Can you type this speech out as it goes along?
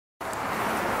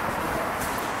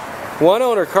one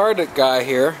owner car guy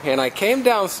here, and I came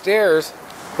downstairs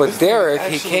with Derek.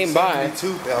 He came by.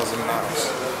 72,000 miles.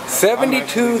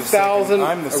 72,000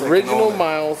 original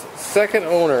miles, second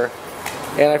owner.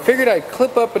 And I figured I'd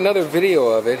clip up another video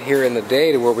of it here in the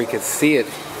day to where we could see it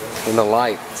in the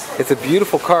light. It's a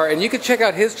beautiful car, and you can check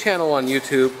out his channel on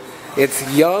YouTube. It's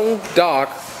Young Docc,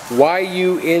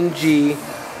 Y-U-N-G-D-O-C-C,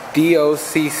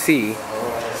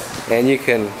 and you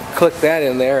can click that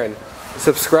in there and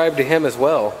subscribe to him as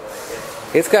well.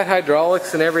 It's got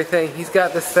hydraulics and everything. He's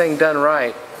got this thing done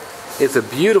right. It's a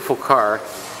beautiful car,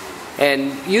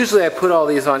 and usually I put all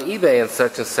these on eBay and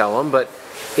such and sell them, but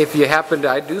if you happen to,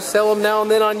 I do sell them now and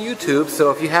then on YouTube,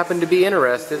 so if you happen to be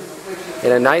interested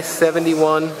in a nice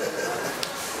 71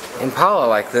 Impala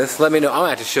like this, let me know. I'm going to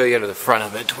have to show you under the front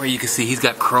of it to where you can see he's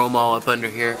got chrome all up under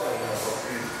here.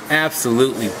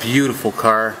 Absolutely beautiful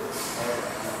car.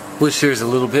 Wish there's a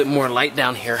little bit more light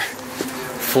down here.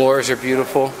 Floors are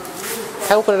beautiful.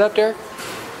 Can I open it up, Derek?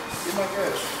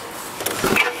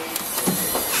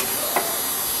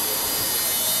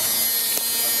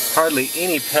 Hardly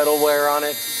any pedal wear on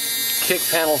it. Kick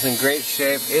panel's in great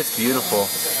shape. It's beautiful.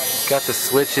 Got the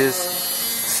switches.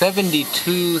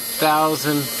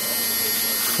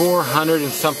 72,400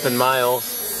 and something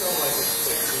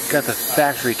miles. Got the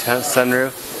factory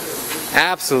sunroof.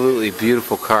 Absolutely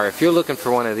beautiful car. If you're looking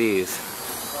for one of these,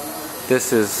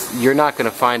 you're not going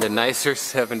to find a nicer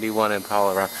 71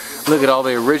 Impala around. Look at all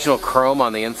the original chrome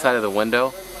on the inside of the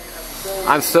window.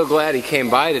 I'm so glad he came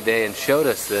by today and showed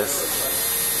us this.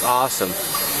 It's awesome.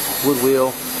 Wood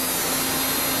wheel.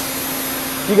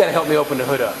 You got to help me open the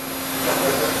hood up.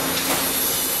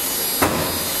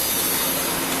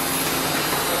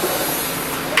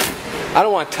 I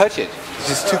don't want to touch it.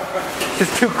 It's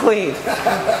just too clean.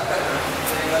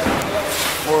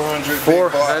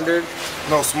 400.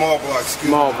 No, small block.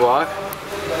 Small block.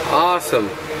 Awesome.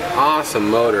 Awesome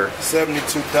motor.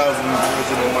 72,000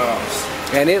 original miles.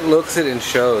 And it looks it and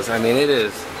shows. I mean, it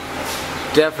is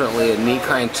definitely a neat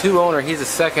car. And two owner, he's a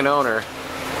second owner.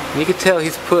 And you can tell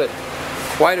he's put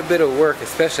quite a bit of work,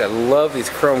 especially I love these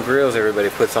chrome grills everybody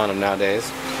puts on them nowadays.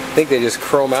 I think they just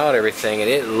chrome out everything and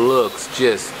it looks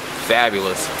just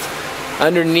fabulous.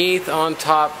 Underneath, on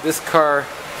top, this car,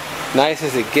 nice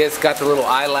as it gets, got the little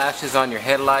eyelashes on your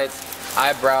headlights,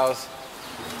 eyebrows.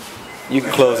 You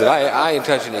can close it. I ain't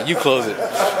touching it. You close it.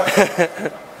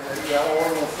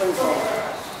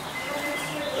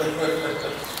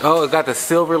 Oh, it got the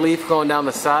silver leaf going down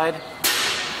the side.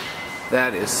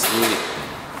 That is sweet.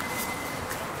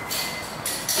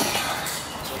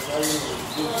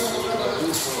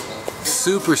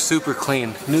 Super, super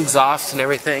clean. New exhaust and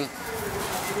everything.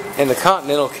 And the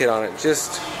Continental kit on it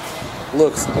just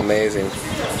looks amazing.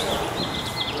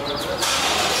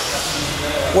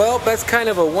 Well, that's kind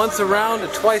of a once around, a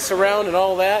twice around and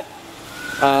all that.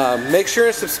 Make sure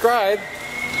to subscribe.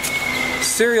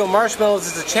 Cereal Marshmallows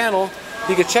is the channel.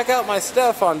 You can check out my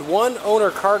stuff on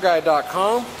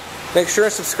oneownercarguy.com. Make sure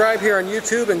to subscribe here on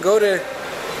YouTube and go to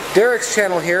Derek's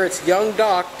channel here. It's Young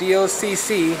Docc,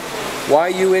 D-O-C-C,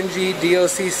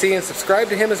 Y-U-N-G-D-O-C-C, and subscribe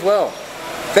to him as well.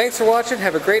 Thanks for watching.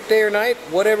 Have a great day or night,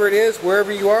 whatever it is,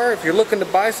 wherever you are. If you're looking to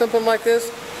buy something like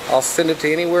this, I'll send it to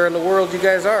anywhere in the world you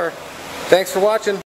guys are. Thanks for watching.